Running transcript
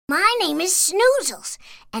My name is Snoozles,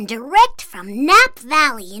 and direct from Nap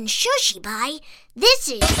Valley in Shushybye, this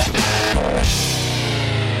is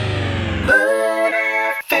Moon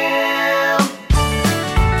FM.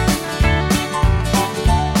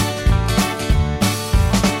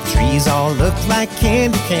 Trees all look like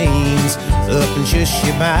candy canes up in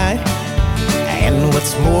Shushybye. And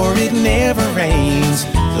what's more, it never rains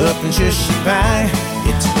up in Shushybye.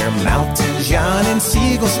 It's where mountains yawn and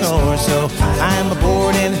seagulls snore. So climb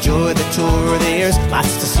aboard and enjoy the tour. There's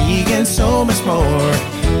lots to see and so much more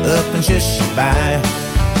up in Shushybye.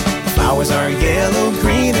 The flowers are yellow,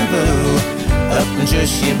 green, and blue up in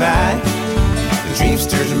Shushybye. The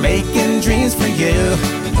dreamsters are making dreams for you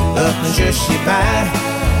up in Shushybye.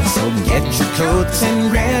 So get your coats and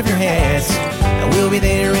grab your hats, and we'll be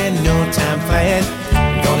there in no time flat.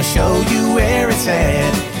 I'm gonna show you where it's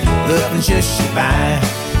at up in Shushybye.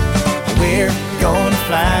 We're gonna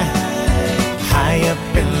fly high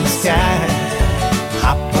up in the sky.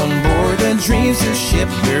 Hop on board the Dreamster ship,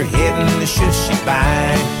 we're heading to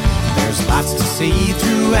Shushybye. There's lots to see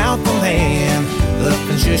throughout the land up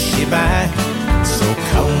in Shushybye. So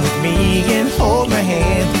come with me and hold my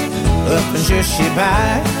hand up in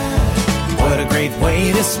Shushybye. What a great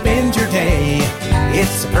way to spend your day.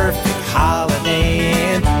 It's a perfect holiday,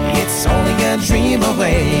 and it's only a dream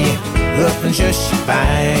away up in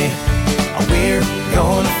Shushybye. We're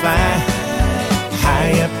gonna fly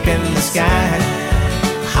high up in the sky.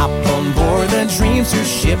 Hop on board the Dreamster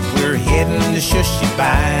ship, we're heading to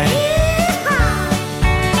Shushybye.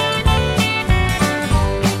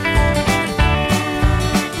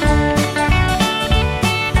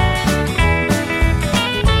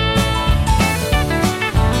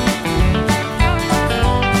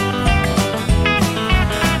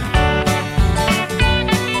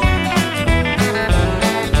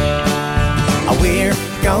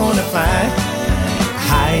 Gonna fly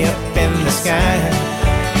high up in the sky.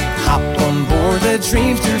 Hop on board the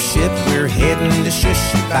Dreamster ship, we're heading to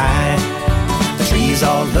Shushybye. The trees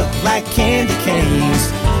all look like candy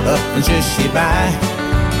canes up in Shushybye.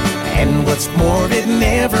 And what's more, it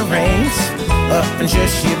never rains up in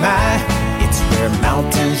Shushybye. It's where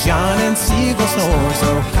mountains yawn and seagulls snore.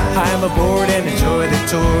 So climb aboard and enjoy the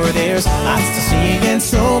tour. There's lots to see and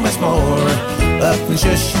so much more up in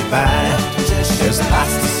Shushybye. There's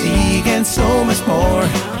lots to see and so much more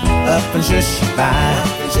up in Shushybye.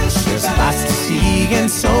 There's lots to see and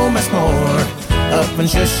so much more up in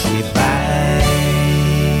Shushybye.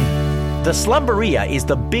 The Slumberia is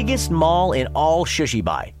the biggest mall in all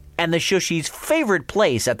Shushybye. And the Shushies' favorite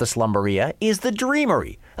place at the Slumberia is the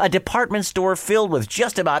Dreamery, a department store filled with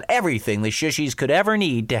just about everything the Shushies could ever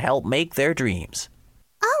need to help make their dreams.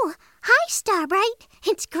 Oh, hi, Starbright.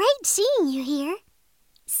 It's great seeing you here.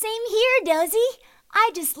 Same here, Dozy.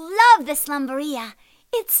 I just love the Slumberia.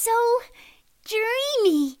 It's so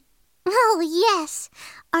dreamy. Oh, yes.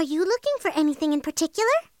 Are you looking for anything in particular?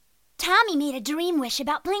 Tommy made a dream wish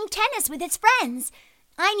about playing tennis with his friends.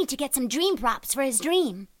 I need to get some dream props for his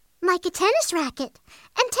dream. Like a tennis racket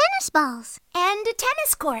and tennis balls. And a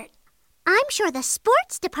tennis court. I'm sure the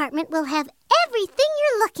sports department will have everything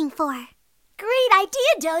you're looking for. Great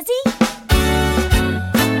idea, Dozy.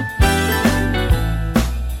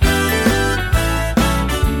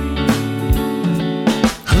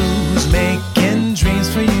 Making dreams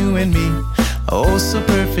for you and me, oh so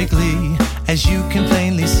perfectly, as you can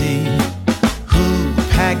plainly see. Who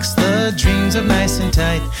packs the dreams up nice and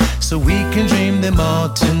tight, so we can dream them all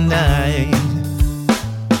tonight.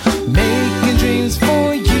 Making dreams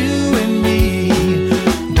for you and me,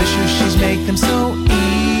 the Shushies make them so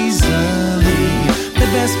easily. The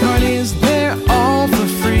best part is they're all for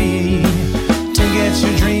free. To get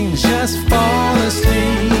your dreams, just fall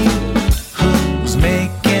asleep. Who's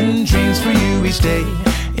making dreams for you each day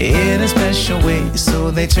in a special way, so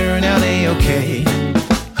they turn out A-okay?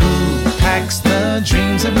 Who packs the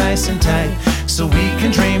dreams up nice and tight, so we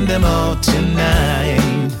can dream them all tonight?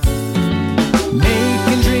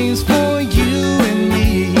 Making dreams for you and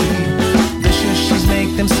me, the Shushies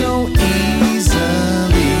make them so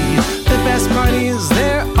easily. The best part is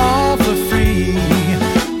they're all for free.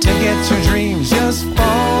 To get your dreams, just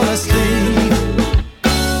fall asleep.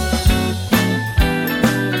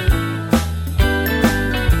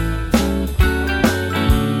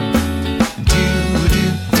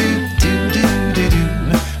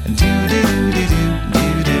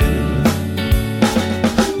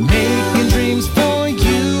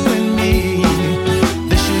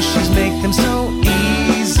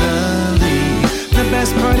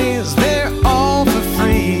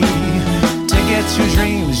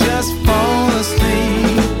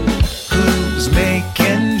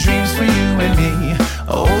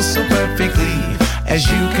 oh so perfectly, as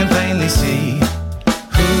you can plainly see.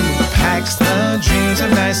 Who packs the dreams up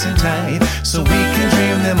nice and tight, so we can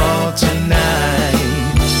dream them all tonight.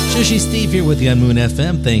 Shushy Steve here with you on Moon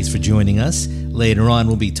FM. Thanks for joining us. Later on,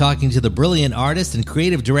 we'll be talking to the brilliant artist and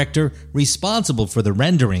creative director responsible for the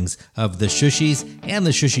renderings of the Shushies and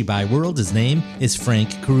the Shushybye world. His name is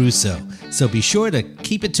Frank Caruso. So be sure to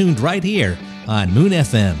keep it tuned right here on Moon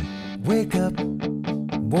FM. Wake up,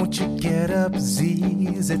 won't you get up,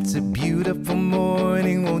 Z's? It's a beautiful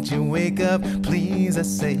morning, won't you wake up, please? I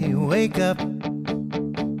say wake up,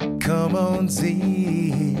 come on,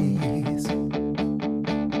 Z's.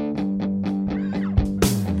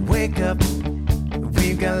 Wake up,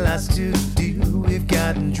 we've got lots to do, we've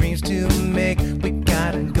got dreams to make, we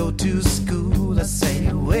gotta go to school. I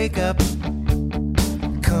say wake up,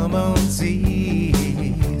 come on,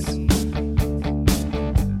 Z's.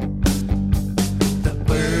 The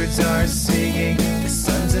birds are singing, the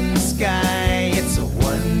sun's in the sky, it's a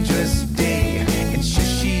wondrous day in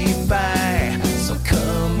Shushybye. So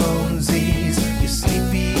come on, Z's, you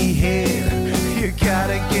sleepy head, you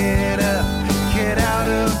gotta get up, get out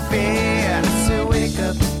of bed. I say wake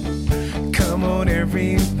up, come on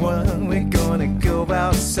everyone, we're gonna go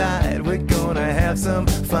outside, we're gonna have some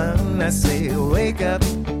fun. I say wake up,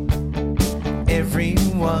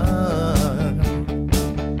 everyone.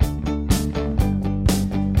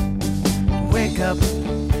 Wake up,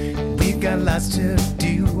 we've got lots to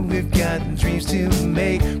do, we've got dreams to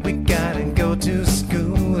make, we gotta go to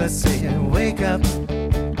school. I say wake up,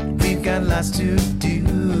 we've got lots to do.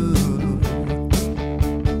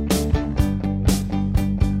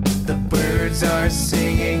 The birds are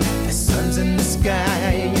singing, the sun's in the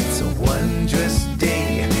sky, it's a wondrous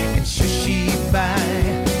day in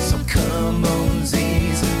Shushybye. So come on,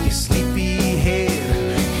 Z's, you sleepy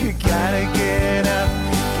head, you gotta get up,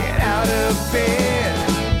 get out of bed.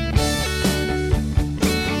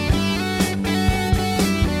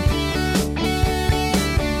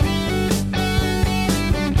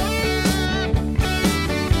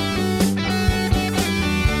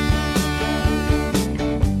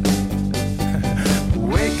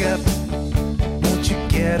 Wake up, won't you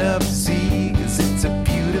get up, Z's? It's a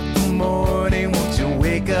beautiful morning, won't you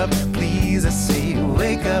wake up, please? I say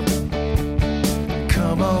wake up,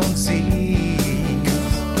 come on, Z's.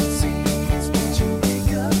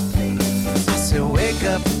 I say wake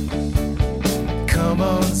up, come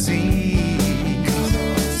on, Z's.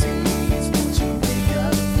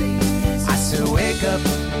 I say wake up,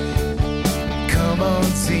 come on,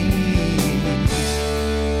 Z's.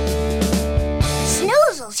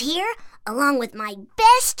 Snoozle's here, along with my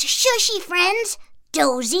best Shushy friends,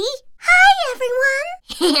 Dozy. Hi,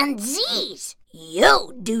 everyone. And Z's.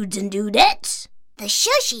 Yo, dudes and dudettes. The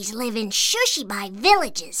Shushies live in Shushybye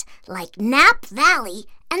villages like Nap Valley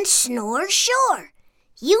and Snore Shore.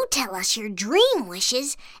 You tell us your dream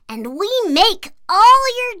wishes, and we make all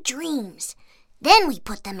your dreams. Then we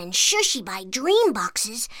put them in Shushybye dream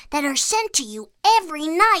boxes that are sent to you every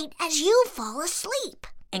night as you fall asleep.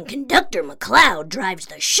 And Conductor McCloud drives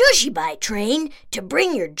the Shushybye train to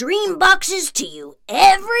bring your dream boxes to you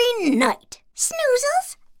every night.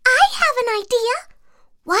 Snoozles, I have an idea.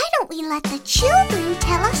 Why don't we let the children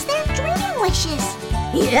tell us their dream wishes?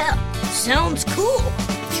 Yeah, sounds cool.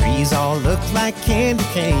 Trees all look like candy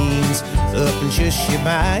canes up in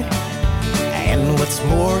Shushybye. And what's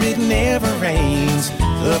more, it never rains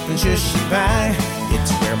up in Shushybye.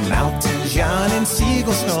 It's where mountains yawn and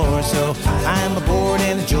seagulls snore. So climb aboard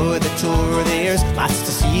and enjoy the tour. There's lots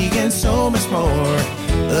to see and so much more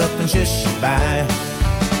up in Shushybye.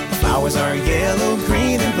 The flowers are yellow,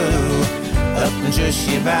 green, and blue up in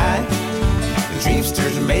Shushybye. The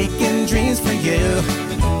dreamsters are making dreams for you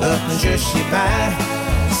up in Shushybye.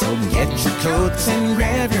 So get your coats and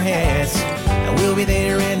grab your hats, and we'll be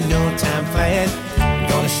there in no time flat. I'm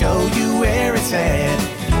gonna show you where it's at,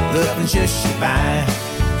 up in Shushybye.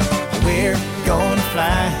 We're gonna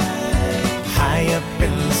fly high up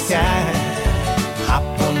in the sky. Hop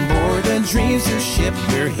on board the Dreamster ship,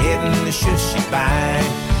 we're heading to Shushybye.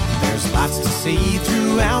 There's lots to see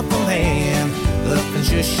throughout the land, up in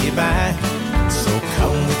Shushybye. So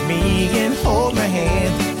come with me and hold my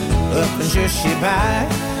hand, up in Shushybye.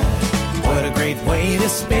 What a great way to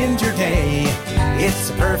spend your day. It's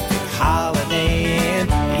a perfect holiday, and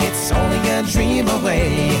it's only a dream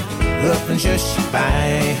away, up in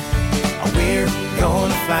Shushybye. We're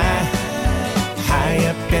gonna fly high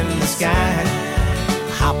up in the sky.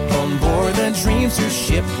 Hop on board the Dreamster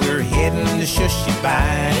ship, we're heading to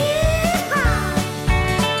Shushybye.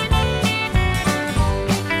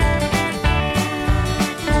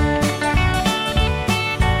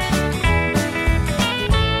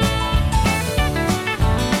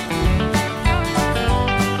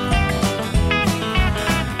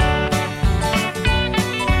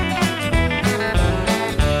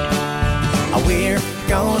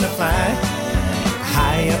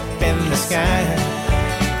 in the sky.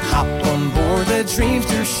 Hop on board the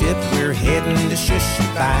Dreamster ship, we're heading to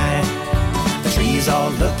Shushybye. The trees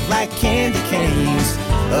all look like candy canes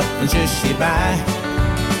up in Shushybye.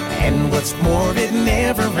 And what's more, it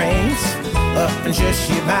never rains up in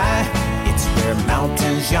Shushybye. It's where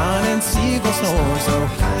mountains yawn and seagulls snore. So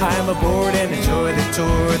climb aboard and enjoy the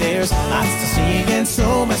tour. There's lots to see and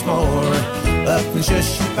so much more up in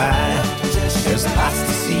Shushybye. There's lots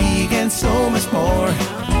to see and so much more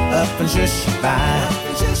up in Shushybye.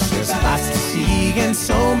 There's lots to see and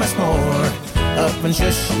so much more up in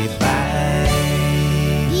Shushybye.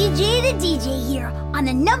 DJ the DJ here on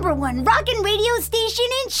the #1 rockin' radio station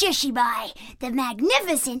in Shushybye, the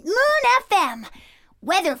magnificent Moon FM.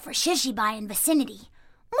 Weather for Shushybye and vicinity.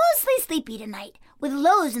 Mostly sleepy tonight, with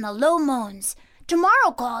lows in the low moons.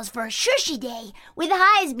 Tomorrow calls for a shushy day, with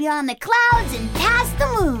highs beyond the clouds and past the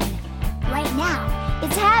moon. Right now,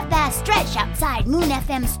 it's half-past stretch outside Moon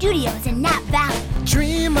FM studios in Nap Valley.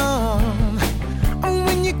 Dream on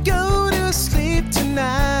when you go to sleep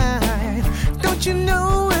tonight. Don't you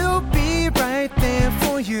know we'll be right there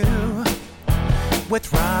for you,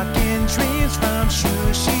 with rockin' dreams from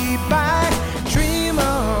Shushybye. Dream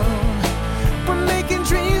on, we're making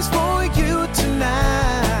dreams for you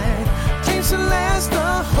tonight. Dreams to last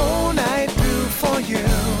the whole night through for you.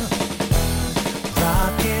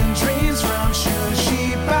 Rockin' dreams from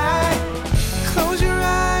Shushybye. Close your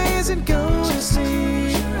eyes and go to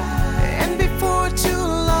sleep. And before too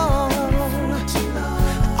long,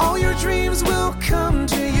 all your dreams will come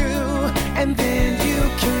to you, and then you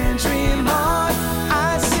can dream on.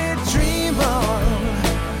 I said dream on.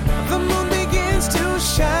 The moon begins to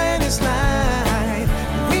shine its light.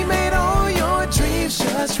 We made all your dreams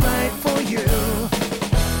just right for you.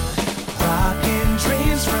 Rockin'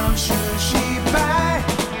 dreams from Shushybye.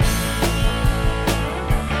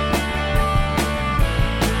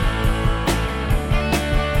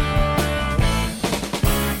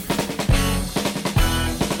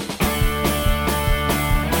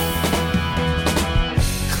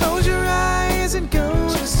 Close your eyes and go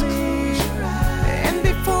to sleep. And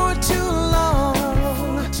before too long,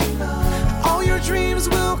 all your dreams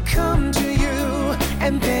will come to you,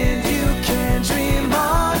 and then you can dream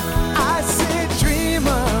on. I said dream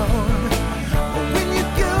on. When you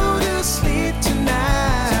go to sleep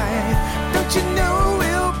tonight, don't you know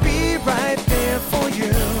we'll be right there for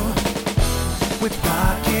you, with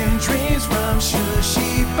rockin' dreams from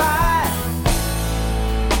Shushybye.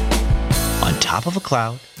 On top of a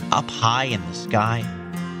cloud, up high in the sky,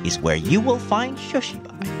 is where you will find Shushybye.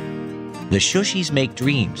 The Shushies make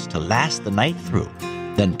dreams to last the night through,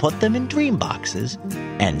 then put them in dream boxes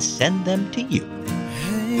and send them to you.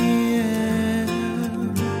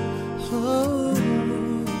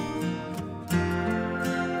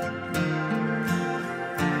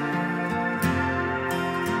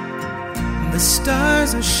 The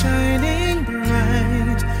stars are shining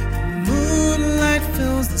bright. The moonlight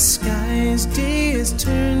fills the skies. Day is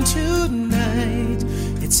turned to night.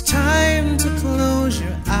 It's time to close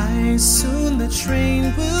your eyes. Soon the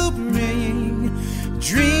train will bring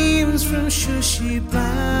dreams from Shushybye.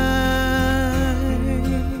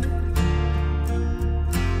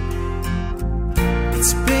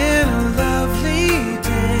 It's been a lovely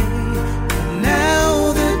day, but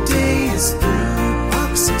now the day is through.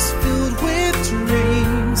 Boxes filled with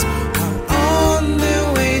dreams are on their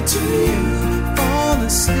way to you. Fall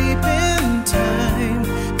asleep in time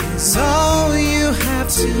is all you have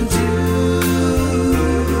to do.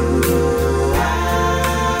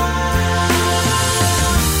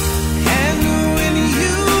 And when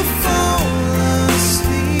you fall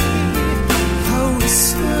asleep, I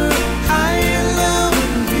whisper I love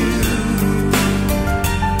you.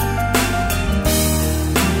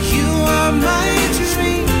 You are my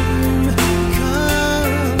dream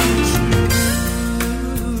come true.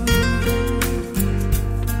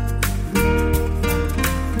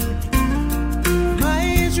 My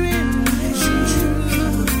dream come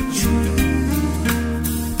true.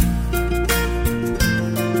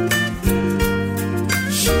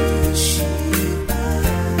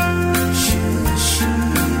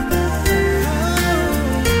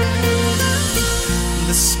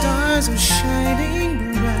 The stars are shining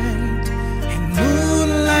bright, and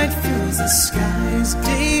moonlight fills the skies.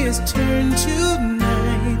 Day is turned to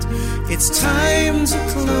night. It's time to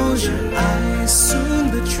close your eyes.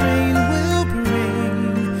 Soon the train will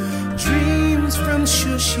bring dreams from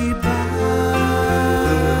Shushybye.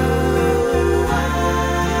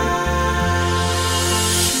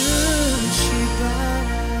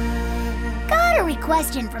 Got a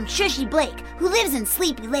request in from Shushy Blake, who lives in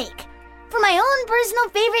Sleepy Lake, for my own personal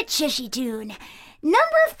favorite Shushy tune. number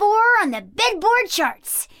 4 on the Billboard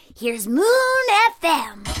charts. Here's Moon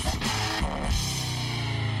FM.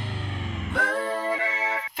 Moon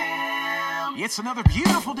FM. It's another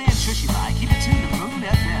beautiful day in Shushybye. Keep it tuned to Moon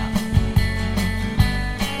FM.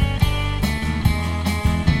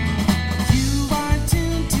 You are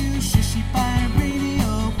tuned to Shushybye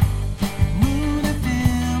Radio, Moon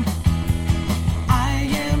FM. I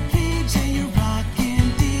am PJ, your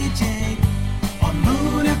rockin' DJ on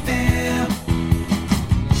Moon FM.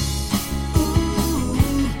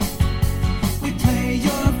 Ooh, we play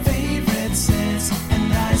your favorite sets,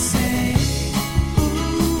 and I say,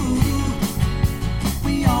 ooh,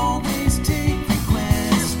 we always take requests.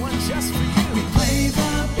 This one just for you. We play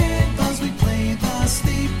the bed bugs, we play the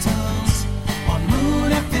sleep tones on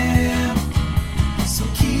Moon FM. So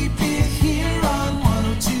keep it here on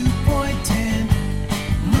 102.10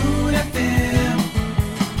 Moon FM.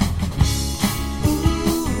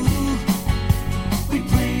 Ooh, we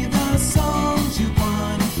play the songs you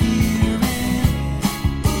wanna hear, and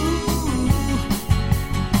ooh,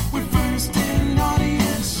 we're first in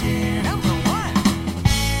audience share. Number 1.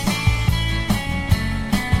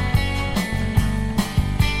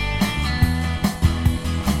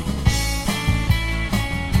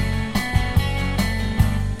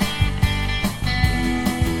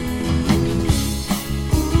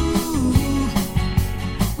 Ooh,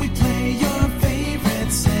 we play your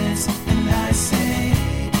favorite sets, and I say,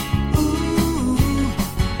 ooh,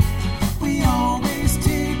 we always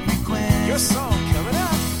take requests. Your song coming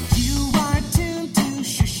up. You are tuned to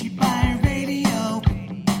Shushybye Radio,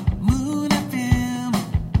 Moon FM.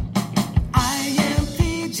 I am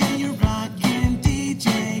PJ, your rockin'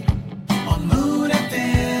 DJ on Moon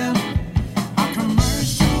FM. Our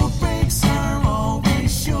commercial breaks are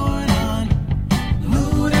always short on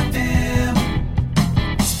Moon FM.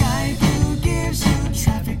 Sky Blue gives you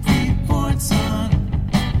traffic reports on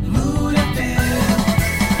Moon FM.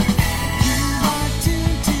 You are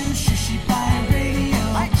tuned to Shushybye Radio.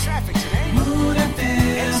 Light traffic today. Moon FM.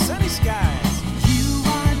 And sunny skies. You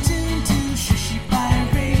are tuned to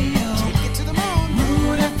Shushybye Radio. Take it to the moon.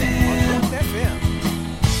 Moon FM. On Moon FM.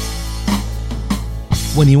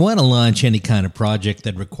 When you want to launch any kind of project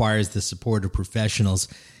that requires the support of professionals,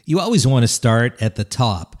 you always want to start at the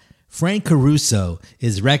top. Frank Caruso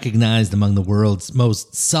is recognized among the world's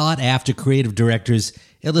most sought-after creative directors,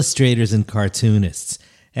 illustrators, and cartoonists.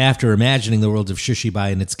 After imagining the world of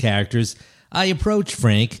Shushybye and its characters, I approached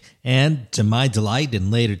Frank, and to my delight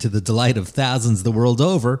and later to the delight of thousands the world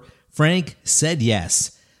over, Frank said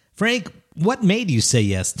yes. Frank, what made you say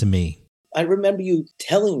yes to me? I remember you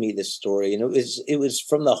telling me this story, and it was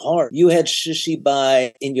from the heart. You had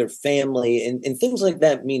Shushybye in your family, and things like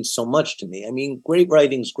that mean so much to me. I mean, great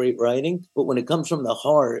writing's great writing, but when it comes from the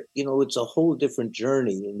heart, it's a whole different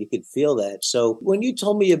journey, and you could feel that. So when you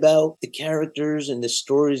told me about the characters and the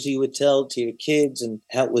stories you would tell to your kids and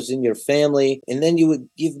how it was in your family, and then you would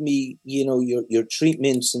give me, your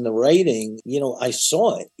treatments in the writing, I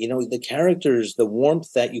saw it. The characters, the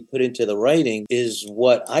warmth that you put into the writing is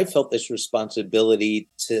what I felt this responsibility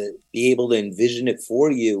to be able to envision it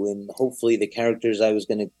for you, and hopefully the characters I was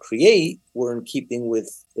going to create were in keeping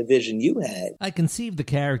with the vision you had. I conceived the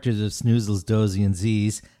characters of Snoozles, Dozy, and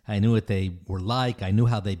Z's. I knew what they were like. I knew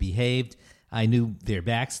how they behaved. I knew their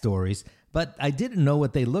backstories, but I didn't know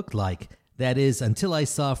what they looked like. That is, until I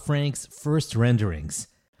saw Frank's first renderings.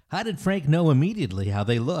 How did Frank know immediately how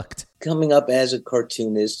they looked? Coming up as a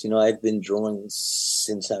cartoonist, I've been drawing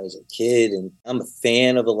since I was a kid, and I'm a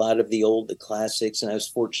fan of a lot of the old classics, and I was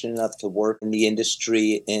fortunate enough to work in the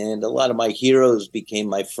industry, and a lot of my heroes became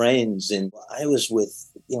my friends, and I was with,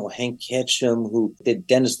 Hank Ketchum, who did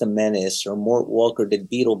Dennis the Menace, or Mort Walker did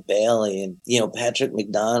Beetle Bailey, and, Patrick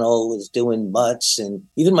McDonald was doing Mutts, and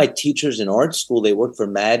even my teachers in art school, they worked for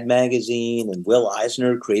Mad Magazine, and Will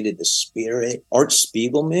Eisner created The Spirit. Art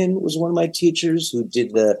Spiegelman was one of my teachers who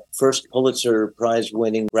did the first Pulitzer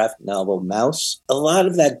Prize-winning graphic novel, Mouse. A lot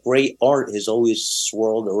of that great art has always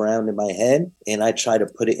swirled around in my head, and I try to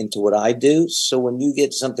put it into what I do. So when you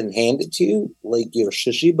get something handed to you, like your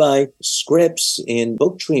Shushybye scripts and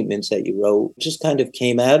book treatments that you wrote, just kind of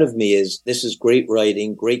came out of me as this is great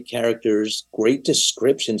writing, great characters, great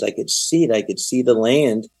descriptions. I could see it. I could see the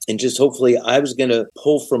land. And just hopefully I was going to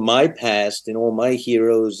pull from my past and all my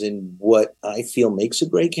heroes and what I feel makes a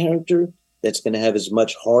great character that's going to have as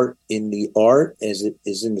much heart in the art as it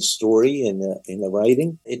is in the story and in the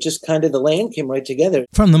writing. It just kind of, the land came right together.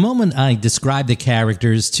 From the moment I described the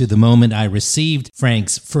characters to the moment I received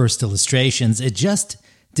Frank's first illustrations, it just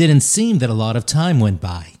didn't seem that a lot of time went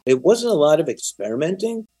by. It wasn't a lot of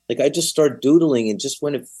experimenting. Like I just start doodling, and just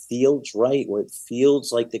when it feels right, when it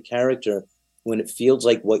feels like the character, when it feels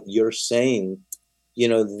like what you're saying,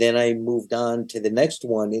 then I moved on to the next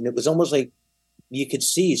one. And it was almost like you could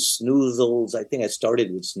see Snoozles. I think I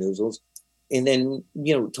started with Snoozles. And then,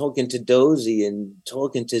 talking to Dozy and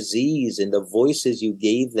talking to Z's and the voices you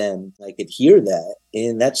gave them, I could hear that.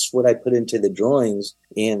 And that's what I put into the drawings.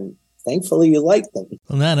 And thankfully, you like them.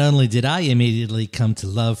 Well, not only did I immediately come to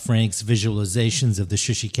love Frank's visualizations of the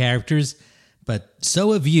Shushy characters, but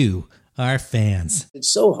so have you, our fans.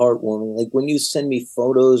 It's so heartwarming. Like when you send me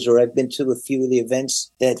photos, or I've been to a few of the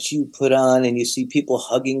events that you put on and you see people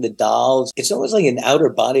hugging the dolls, it's almost like an outer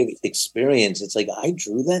body experience. It's like, I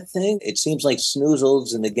drew that thing. It seems like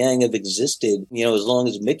Snoozles and the gang have existed, as long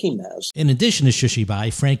as Mickey Mouse. In addition to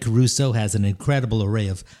Shushybye, Frank Caruso has an incredible array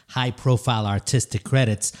of high-profile artistic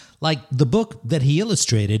credits, like the book that he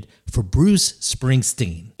illustrated for Bruce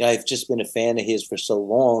Springsteen. I've just been a fan of his for so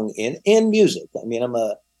long, and music. I mean, I'm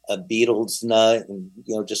a Beatles nut, and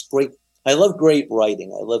just great. I love great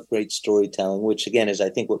writing. I love great storytelling, which again is I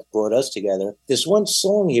think what brought us together. This one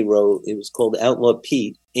song he wrote, it was called Outlaw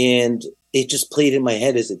Pete, and it just played in my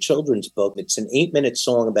head as a children's book. It's an 8-minute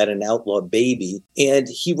song about an outlaw baby, and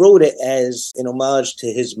he wrote it as an homage to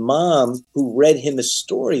his mom, who read him a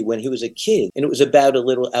story when he was a kid, and it was about a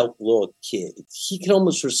little outlaw kid. He could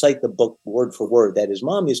almost recite the book word for word that his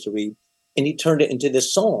mom used to read, and he turned it into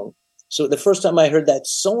this song. So the first time I heard that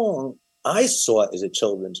song, I saw it as a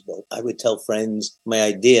children's book. I would tell friends my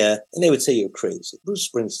idea, and they would say, you're crazy. Bruce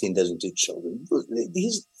Springsteen doesn't do children.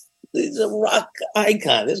 He's a rock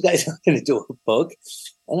icon. This guy's not going to do a book.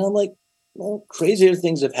 And I'm like, well, crazier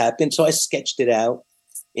things have happened. So I sketched it out.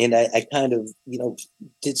 And I kind of,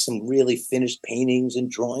 did some really finished paintings and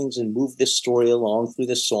drawings and moved this story along through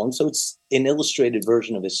the song. So it's an illustrated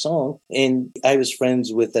version of his song. And I was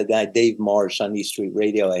friends with a guy, Dave Marsh, on East Street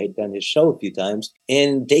Radio. I had done his show a few times.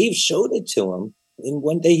 And Dave showed it to him. And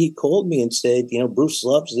one day he called me and said, Bruce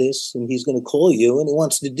loves this and he's going to call you and he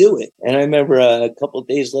wants to do it. And I remember a couple of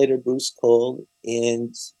days later, Bruce called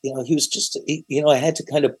and, he was just, I had to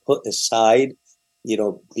kind of put aside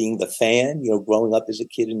being the fan, growing up as a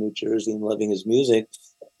kid in New Jersey and loving his music,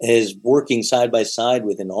 as working side by side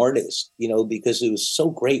with an artist, because it was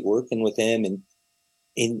so great working with him.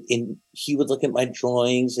 And he would look at my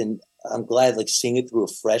drawings, and I'm glad, seeing it through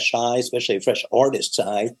a fresh eye, especially a fresh artist's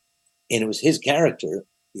eye. And it was his character,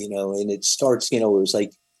 and it starts, it was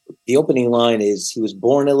like the opening line is, he was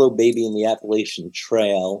born a little baby in the Appalachian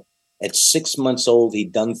Trail. At 6 months old,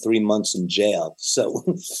 he'd done 3 months in jail. So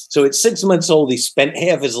at 6 months old, he spent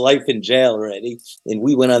half his life in jail already. And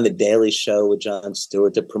we went on the Daily Show with Jon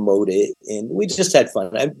Stewart to promote it. And we just had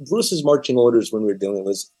fun. Bruce's marching orders when we were doing it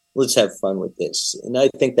was, let's have fun with this. And I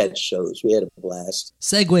think that shows. We had a blast.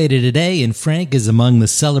 Segue to today, and Frank is among the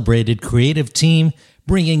celebrated creative team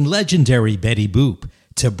bringing legendary Betty Boop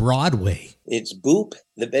to Broadway. It's Boop,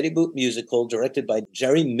 the Betty Boop musical, directed by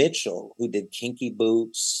Jerry Mitchell, who did Kinky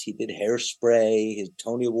Boots. He did Hairspray. He's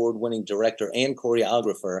Tony Award-winning director and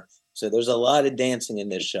choreographer. So there's a lot of dancing in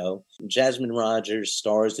this show. Jasmine Rogers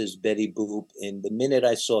stars as Betty Boop. And the minute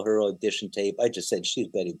I saw her audition tape, I just said, she's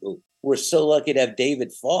Betty Boop. We're so lucky to have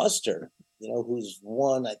David Foster, who's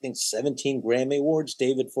won, I think, 17 Grammy Awards.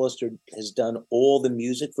 David Foster has done all the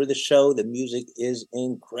music for the show. The music is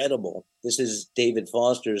incredible. This is David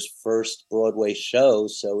Foster's first Broadway show,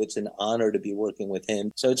 so it's an honor to be working with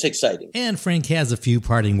him. So it's exciting. And Frank has a few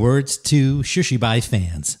parting words to Shushybye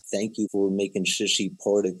fans. Thank you for making Shushy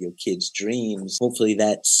part of your kids' dreams. Hopefully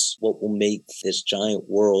that's what will make this giant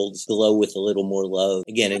world glow with a little more love.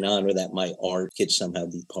 Again, an honor that my art could somehow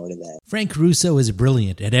be part of that. Frank Caruso is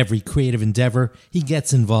brilliant at every creative endeavor he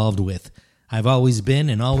gets involved with. I've always been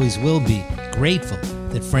and always will be grateful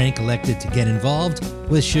that Frank elected to get involved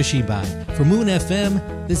with Shushybye. For Moon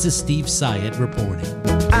FM, this is Steve Syatt reporting.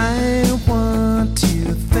 I want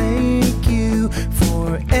to thank you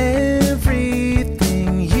for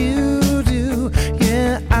everything you do.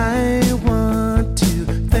 Yeah, I want to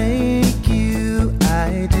thank you,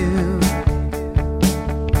 I do.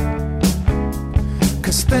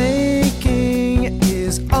 'Cause thanking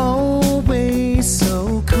is always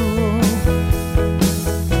so cool.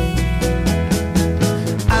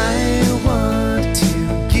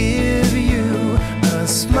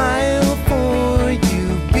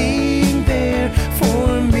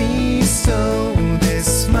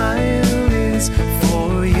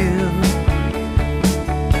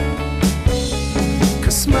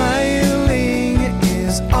 Smiling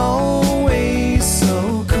is always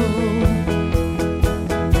so cool.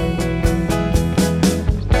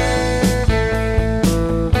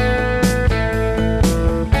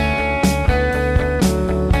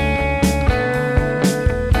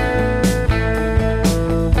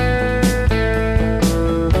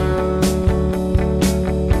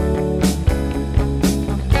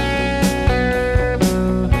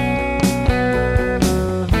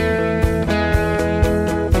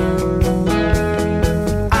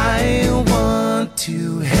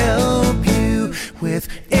 with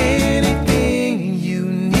anything you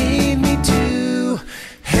need me to.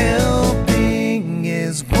 Helping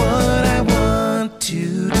is what I want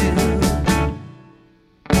to do.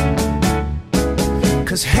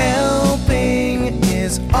 'Cause helping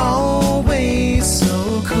is always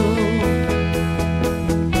so cool.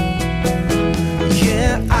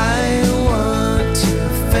 Yeah, I want to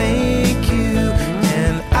thank you,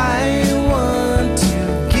 and I want to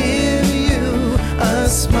give you a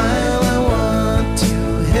smile. I want to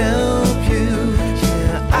help you.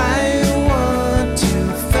 Yeah, I want to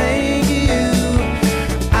thank you.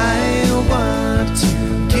 I want to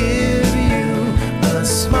give you a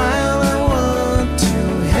smile. I want to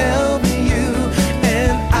help you,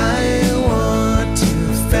 and I want to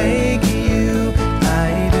thank you. I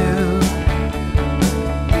do.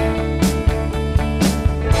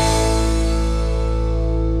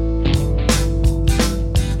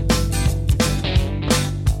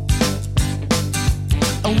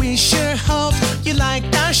 We sure hope you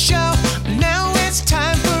liked our show. Now it's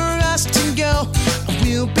time for us to go.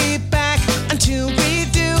 We'll be back until we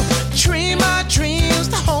do. Dream our dreams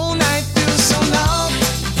the whole night through. So long,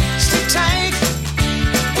 stay tight.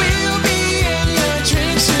 We'll be in your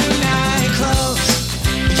dreams tonight. Close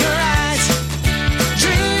your eyes.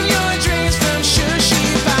 Dream your dreams from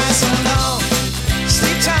Shushybye. So long,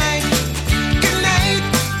 stay tight. Good night.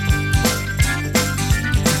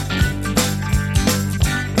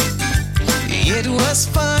 It was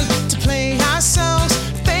fun to play our songs.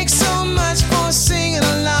 Thanks so much for singing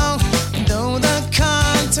along. Though the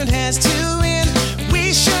concert has to end,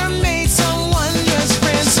 we sure made some wondrous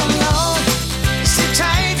friends. So long, stay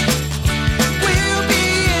tight. We'll be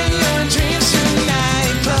in your dreams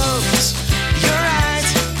tonight. Close your eyes.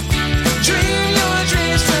 Dream your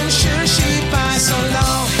dreams from Shushybye. So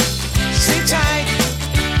long, stay tight.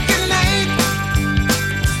 Good night.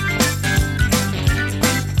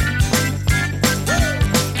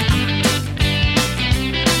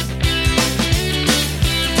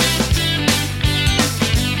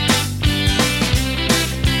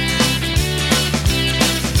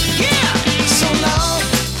 Yeah, so long,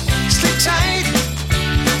 stay tight.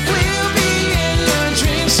 We'll be in your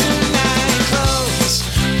dreams tonight. Close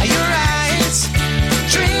your eyes.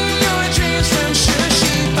 Dream your dreams from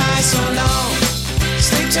Shushybye. So long,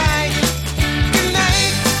 stay tight. Good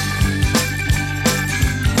night.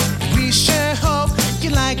 We sure hope you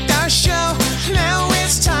liked our show. Now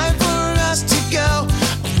it's time for us to go.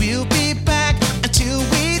 We'll be back until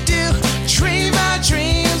we do. Dream our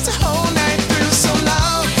dreams the whole night through. So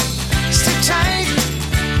long, stay tight.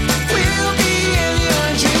 We'll be in your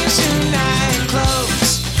dreams tonight. Close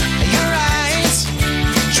your eyes.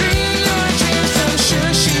 Dream your dreams from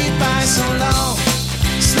Shushybye. So long,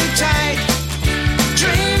 stay tight.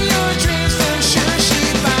 Dream your dreams from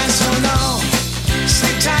Shushybye. So long,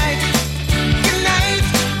 stay tight. Good night.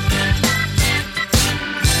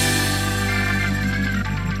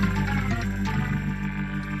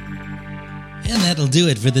 And that'll do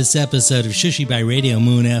it for this episode of Shushybye Radio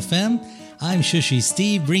Moon FM. I'm Shushy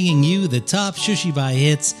Steve, bringing you the top Shushybye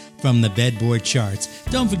hits from the Bedboard charts.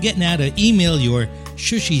 Don't forget now to email your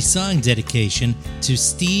Shushy song dedication to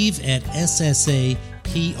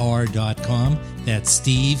steve@ssapr.com. That's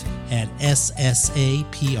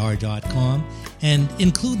steve@ssapr.com. And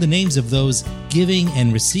include the names of those giving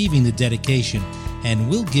and receiving the dedication, and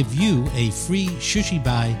we'll give you a free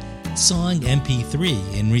Shushybye song MP3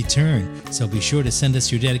 in return. So be sure to send us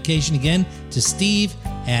your dedication again to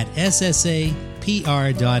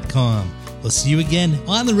steve@ssapr.com. We'll see you again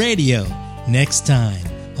on the radio next time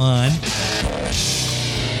on